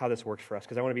how this works for us,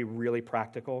 because I want to be really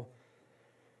practical.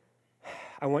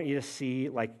 I want you to see,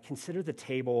 consider the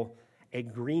table a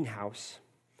greenhouse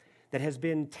that has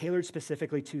been tailored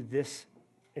specifically to this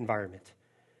environment.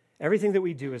 Everything that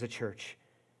we do as a church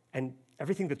and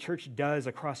everything the church does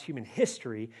across human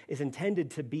history is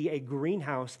intended to be a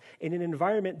greenhouse in an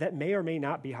environment that may or may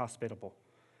not be hospitable,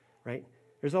 right?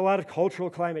 There's a lot of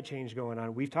cultural climate change going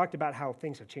on. We've talked about how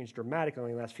things have changed dramatically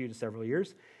in the last few to several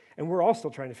years, and we're all still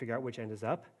trying to figure out which end is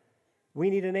up. We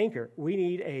need an anchor. We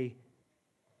need a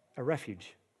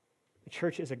refuge. The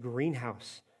church is a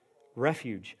greenhouse,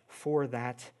 refuge for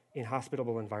that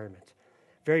inhospitable environment.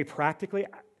 Very practically,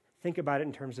 think about it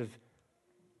in terms of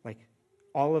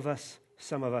all of us,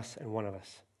 some of us, and one of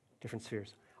us, different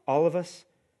spheres. All of us,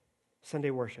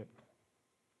 Sunday worship.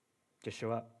 Just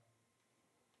show up.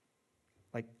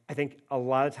 I think a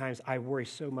lot of times I worry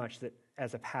so much that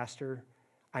as a pastor,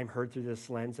 I'm heard through this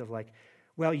lens of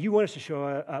well, you want us to show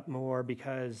up more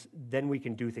because then we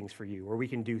can do things for you, or we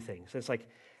can do things. It's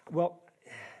well,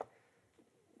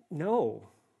 no,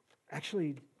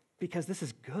 actually, because this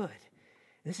is good.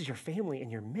 This is your family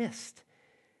and your midst.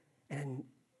 And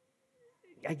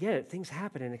I get it, things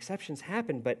happen and exceptions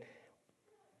happen, but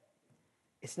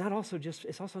it's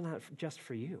also not just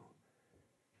for you.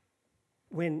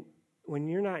 When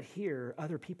you're not here,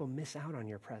 other people miss out on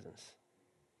your presence.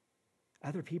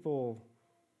 Other people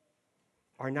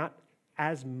are not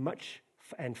as much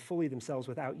and fully themselves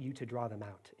without you to draw them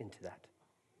out into that,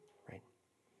 right?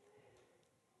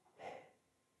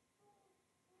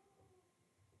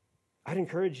 I'd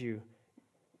encourage you,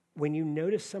 when you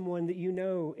notice someone that you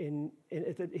know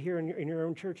here in your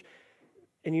own church,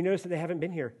 and you notice that they haven't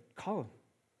been here, call them.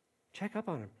 Check up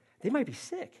on them. They might be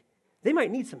sick. They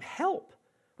might need some help.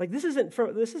 This is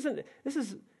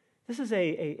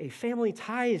a family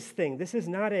ties thing. This is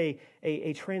not a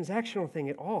transactional thing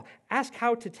at all. Ask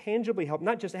how to tangibly help,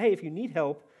 not just, hey, if you need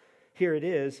help, here it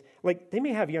is. They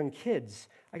may have young kids.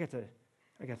 I got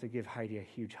to give Heidi a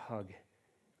huge hug,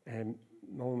 and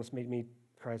it almost made me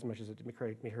cry as much as it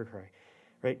made her cry,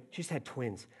 right? She's had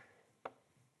twins.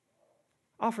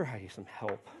 Offer Heidi some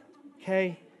help,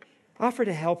 okay? Offer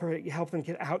to help them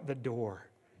get out the door.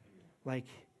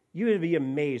 You would be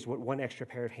amazed what one extra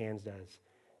pair of hands does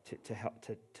to help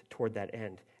toward that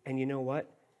end. And you know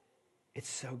what? It's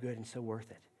so good and so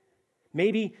worth it.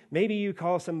 Maybe you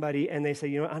call somebody and they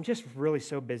say, I'm just really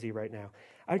so busy right now.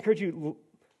 I encourage you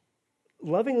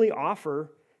lovingly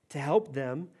offer to help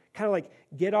them, kind of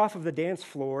get off of the dance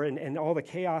floor and all the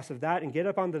chaos of that and get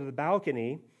up onto the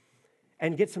balcony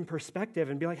and get some perspective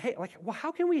and be hey, well,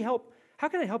 how can we help? How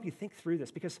can I help you think through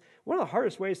this? Because one of the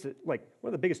hardest ways one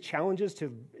of the biggest challenges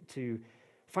to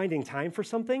finding time for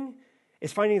something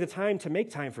is finding the time to make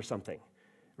time for something,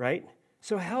 right?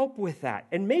 So help with that.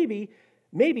 And maybe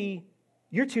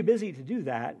you're too busy to do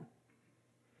that,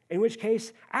 in which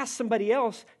case, ask somebody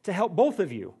else to help both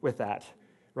of you with that,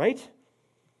 right?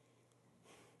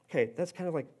 Okay, that's kind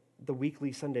of the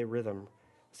weekly Sunday rhythm.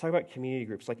 Let's talk about community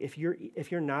groups. If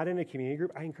you're not in a community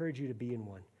group, I encourage you to be in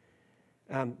one.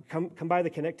 Come by the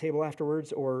Connect table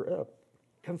afterwards, or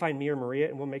come find me or Maria,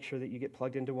 and we'll make sure that you get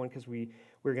plugged into one, because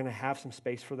we're going to have some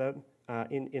space for them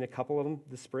in a couple of them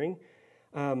this spring.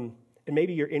 And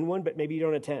maybe you're in one, but maybe you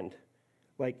don't attend.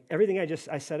 Everything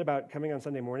I said about coming on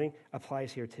Sunday morning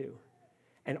applies here too.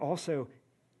 And also,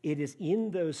 it is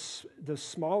in those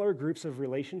smaller groups of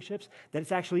relationships that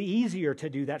it's actually easier to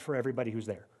do that for everybody who's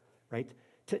there, right?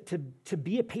 To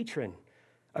be a patron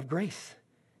of grace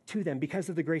to them because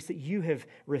of the grace that you have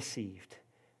received,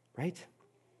 right?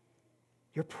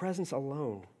 Your presence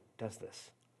alone does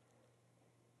this.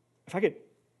 Can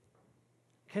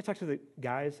I talk to the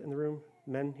guys in the room,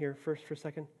 men here first for a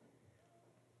second?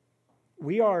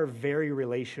 We are very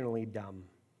relationally dumb,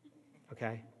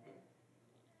 okay?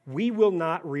 we will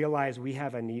not realize we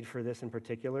have a need for this in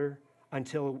particular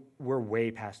until we're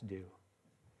way past due,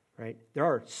 right? There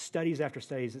are studies after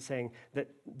studies that saying that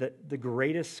the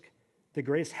greatest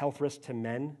health risk to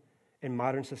men in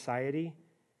modern society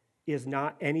is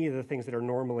not any of the things that are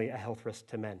normally a health risk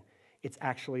to men. It's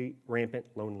actually rampant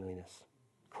loneliness,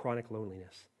 chronic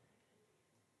loneliness.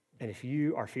 And if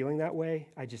you are feeling that way,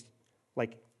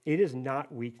 it is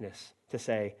not weakness to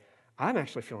say, I'm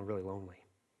actually feeling really lonely.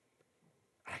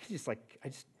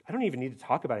 I don't even need to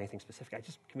talk about anything specific.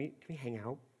 Can we hang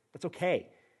out? That's okay.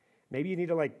 Maybe you need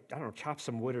to chop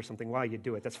some wood or something while you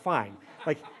do it. That's fine.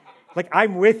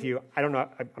 I'm with you. I don't know.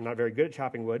 I'm not very good at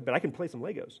chopping wood, but I can play some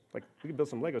Legos. We can build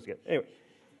some Legos together. Anyway.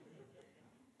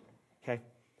 Okay.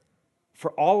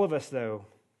 For all of us, though,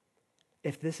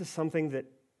 if this is something that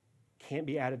can't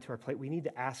be added to our plate, we need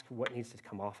to ask what needs to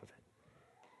come off of it.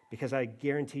 Because I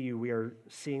guarantee you we are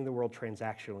seeing the world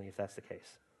transactionally if that's the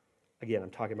case. Again, I'm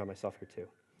talking about myself here too.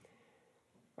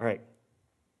 All right.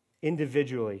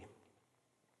 Individually,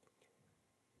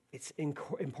 it's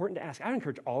important to ask. I would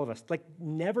encourage all of us,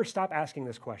 never stop asking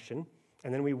this question,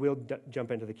 and then we will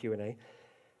jump into the Q&A.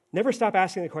 Never stop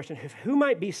asking the question, who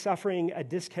might be suffering a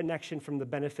disconnection from the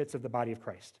benefits of the body of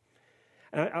Christ?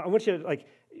 And I want you to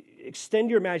extend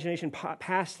your imagination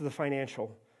past the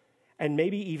financial and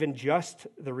maybe even just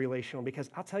the relational,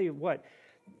 because I'll tell you what,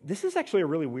 this is actually a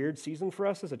really weird season for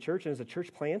us as a church and as a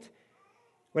church plant.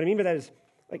 What I mean by that is,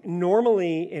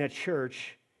 normally in a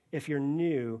church, if you're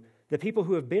new, the people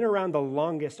who have been around the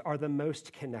longest are the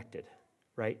most connected,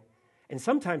 right? And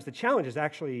sometimes the challenge is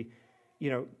actually,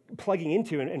 plugging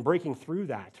into and breaking through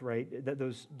that, right?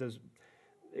 Those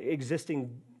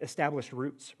existing established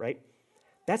roots, right?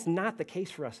 That's not the case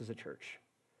for us as a church.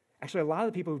 Actually, a lot of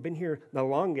the people who've been here the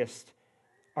longest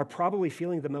are probably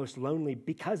feeling the most lonely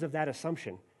because of that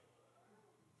assumption,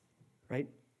 right?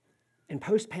 And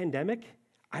post-pandemic,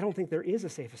 I don't think there is a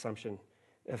safe assumption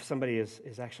if somebody is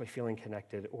actually feeling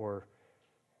connected or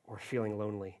feeling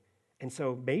lonely. And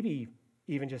so maybe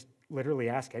even just literally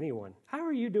ask anyone, how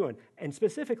are you doing? And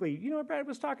specifically, you know what Brad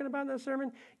was talking about in that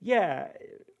sermon? Yeah,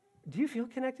 do you feel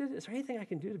connected? Is there anything I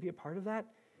can do to be a part of that?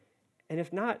 And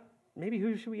if not, maybe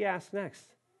who should we ask next?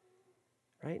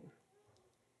 Right?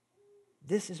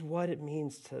 This is what it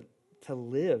means to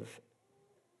live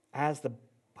as the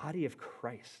body of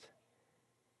Christ.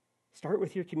 Start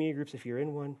with your community groups if you're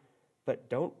in one, but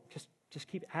don't just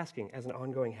keep asking as an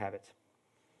ongoing habit.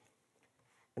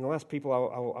 And the last people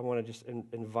I want to just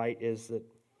invite is that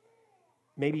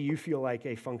maybe you feel like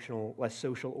a functional, less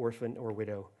social orphan or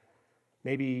widow.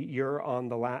 Maybe you're on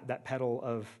that pedal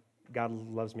of God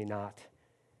loves me not.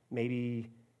 Maybe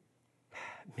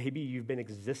you've been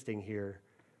existing here,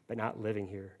 but not living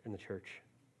here in the church.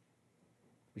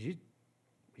 Would you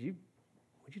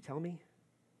tell me?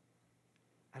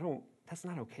 That's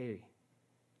not okay.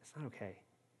 That's not okay.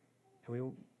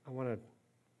 And I want to,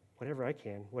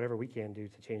 whatever we can do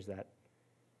to change that.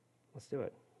 Let's do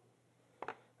it.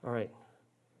 All right.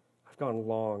 I've gone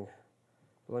long.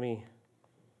 But let me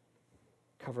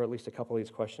cover at least a couple of these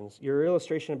questions. Your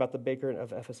illustration about the baker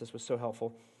of Ephesus was so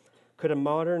helpful. Could a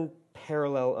modern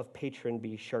parallel of Patron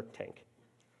be Shark Tank?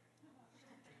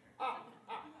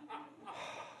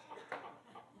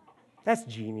 That's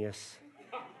genius.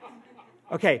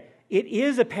 Okay, it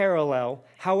is a parallel.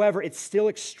 However, it's still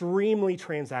extremely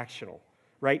transactional,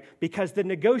 right? Because the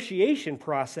negotiation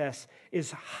process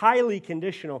is highly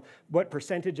conditional, what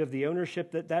percentage of the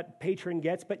ownership that patron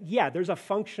gets. But yeah, there's a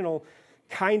functional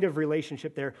kind of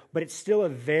relationship there, but it's still a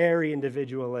very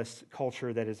individualist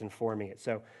culture that is informing it.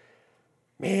 So,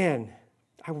 man,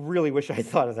 I really wish I had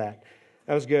thought of that.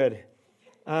 That was good.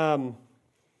 A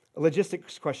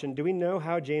logistics question. Do we know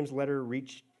how James' letter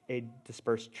reached a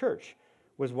dispersed church?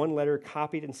 Was one letter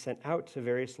copied and sent out to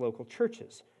various local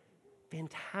churches?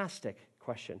 Fantastic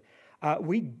question.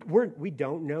 We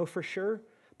don't know for sure.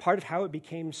 Part of how it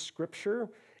became scripture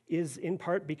is in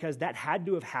part because that had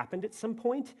to have happened at some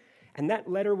point, and that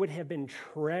letter would have been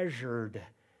treasured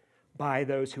by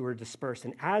those who were dispersed.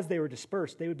 And as they were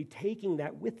dispersed, they would be taking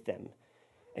that with them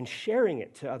and sharing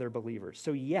it to other believers.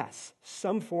 So yes,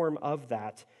 some form of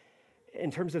that.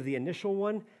 In terms of the initial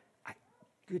one,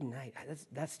 good night.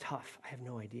 That's tough. I have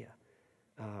no idea.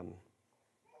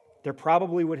 There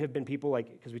probably would have been people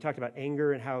because we talked about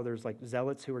anger and how there's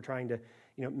zealots who were trying to,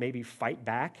 maybe fight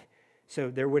back. So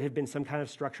there would have been some kind of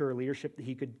structure or leadership that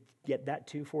he could get that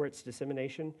to for its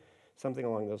dissemination, something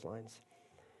along those lines.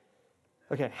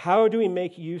 Okay, how do we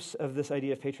make use of this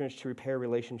idea of patronage to repair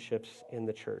relationships in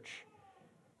the church?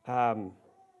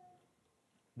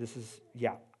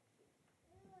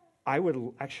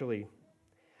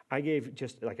 I gave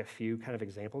just a few kind of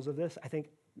examples of this. I think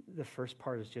the first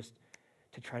part is just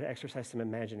to try to exercise some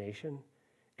imagination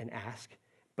and ask.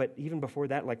 But even before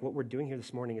that, like what we're doing here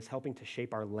this morning is helping to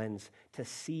shape our lens to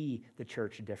see the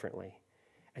church differently.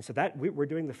 And so that we're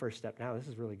doing the first step now. This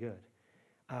is really good.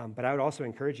 But I would also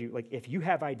encourage you, like if you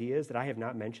have ideas that I have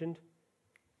not mentioned,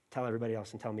 tell everybody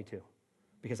else and tell me too.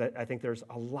 Because I think there's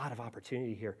a lot of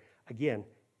opportunity here. Again,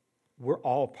 we're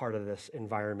all part of this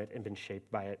environment and been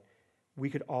shaped by it. We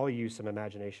could all use some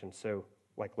imagination. So,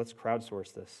 like, let's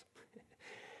crowdsource this.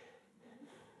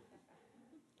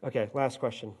 Okay, last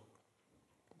question.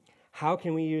 How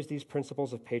can we use these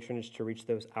principles of patronage to reach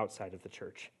those outside of the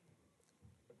church?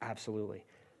 Absolutely.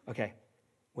 Okay,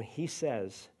 when he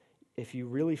says, if you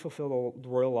really fulfill the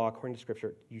royal law according to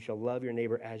Scripture, you shall love your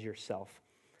neighbor as yourself.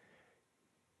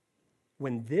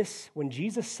 When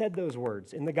Jesus said those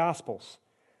words in the Gospels,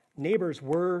 neighbors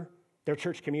were their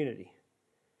church community.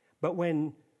 But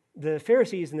when the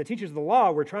Pharisees and the teachers of the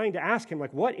law were trying to ask him,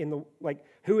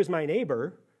 who is my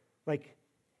neighbor? Like,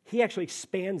 he actually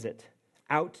expands it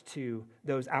out to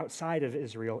those outside of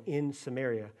Israel in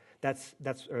Samaria. And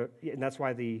that's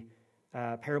why the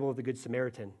parable of the Good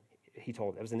Samaritan he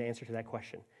told. That was an answer to that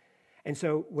question. And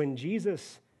so when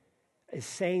Jesus is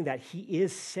saying that, he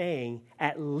is saying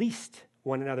at least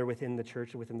one another within the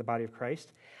church, within the body of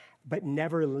Christ, but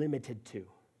never limited to.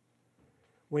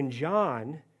 When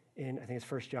John, in I think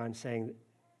it's 1 John, saying,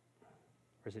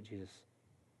 or is it Jesus?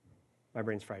 My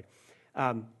brain's fried.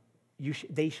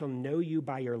 They shall know you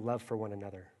by your love for one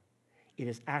another. It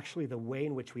is actually the way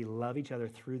in which we love each other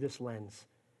through this lens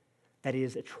that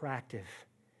is attractive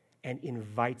and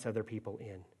invites other people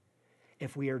in.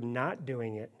 If we are not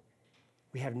doing it,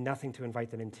 we have nothing to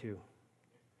invite them into. And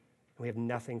we have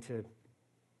nothing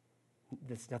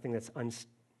that's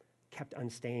kept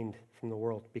unstained from the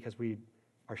world because we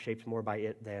are shaped more by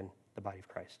it than the body of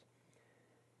Christ.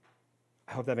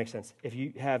 I hope that makes sense. If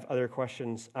you have other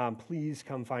questions, please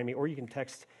come find me, or you can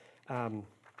text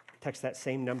that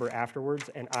same number afterwards,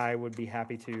 and I would be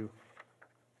happy to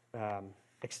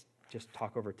just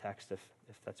talk over text if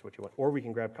that's what you want. Or we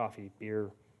can grab coffee,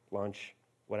 beer, lunch,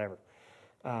 whatever.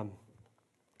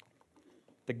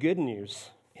 The good news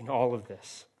in all of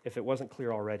this, if it wasn't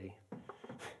clear already,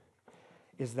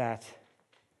 is that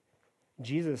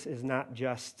Jesus is not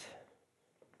just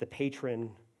the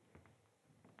patron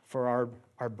for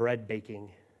our bread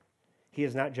baking. He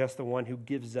is not just the one who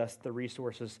gives us the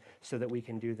resources so that we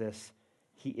can do this.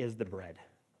 He is the bread.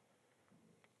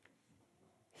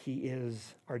 He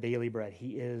is our daily bread.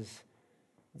 He is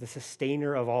the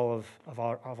sustainer of all of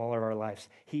our lives.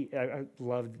 I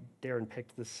loved Darren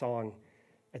picked this song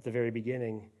at the very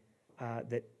beginning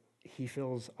that he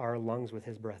fills our lungs with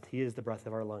his breath. He is the breath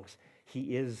of our lungs.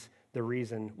 He is the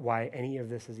reason why any of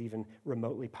this is even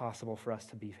remotely possible for us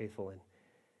to be faithful in.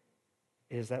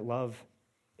 It is that love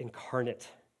incarnate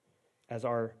as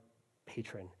our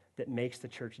patron that makes the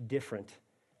church different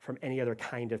from any other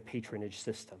kind of patronage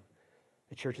system.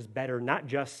 The church is better not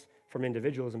just from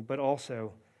individualism, but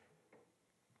also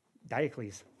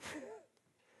Diocles.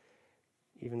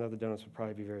 Even though the donuts would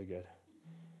probably be very good.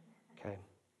 Okay.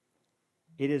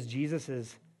 It is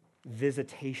Jesus'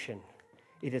 visitation.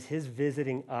 It is his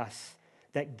visiting us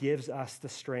that gives us the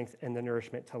strength and the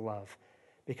nourishment to love.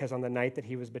 Because on the night that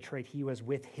he was betrayed, he was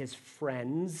with his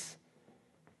friends.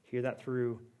 Hear that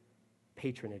through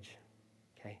patronage.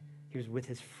 Okay? He was with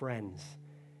his friends,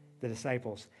 the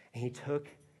disciples. And he took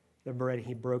the bread,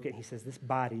 he broke it, and he says, this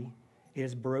body, it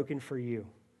is broken for you.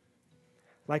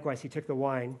 Likewise, he took the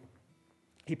wine,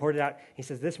 he poured it out. He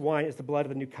says, this wine is the blood of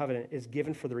the new covenant, is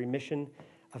given for the remission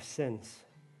of sins.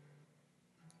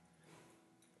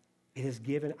 It is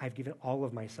given, I've given all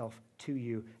of myself to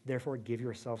you. Therefore, give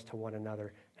yourselves to one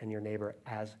another and your neighbor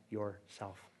as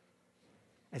yourself.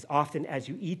 As often as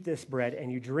you eat this bread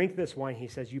and you drink this wine, he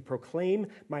says, you proclaim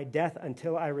my death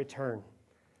until I return.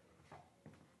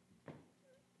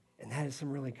 And that is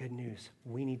some really good news.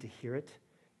 We need to hear it,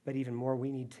 but even more, we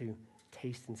need to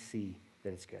taste and see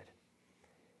that it's good.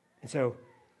 And so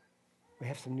we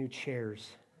have some new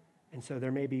chairs. And so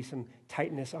there may be some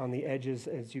tightness on the edges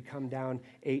as you come down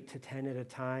 8 to 10 at a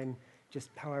time, just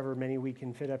however many we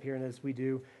can fit up here. And as we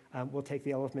do, we'll take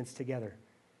the elements together,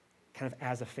 kind of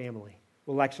as a family.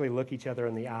 We'll actually look each other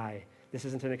in the eye. This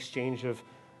isn't an exchange of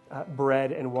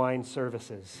bread and wine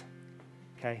services,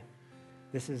 okay?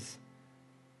 This is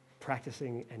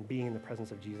practicing and being in the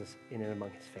presence of Jesus in and among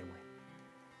his family.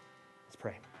 Let's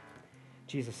pray.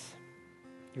 Jesus,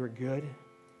 you are good.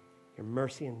 Your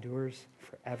mercy endures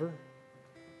forever.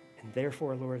 And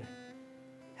therefore, Lord,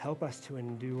 help us to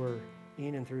endure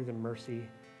in and through the mercy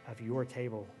of your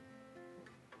table.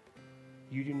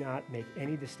 You do not make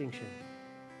any distinction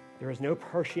There is no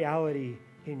partiality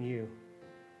in you,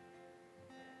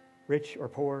 rich or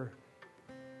poor,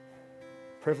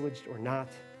 privileged or not,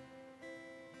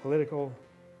 political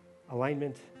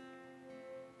alignment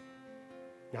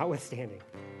notwithstanding.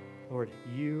 Lord,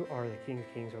 you are the King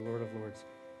of Kings, our Lord of Lords,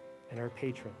 and our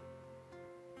patron.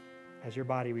 As your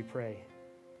body, we pray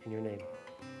in your name.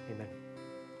 Amen.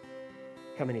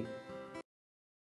 Come and eat.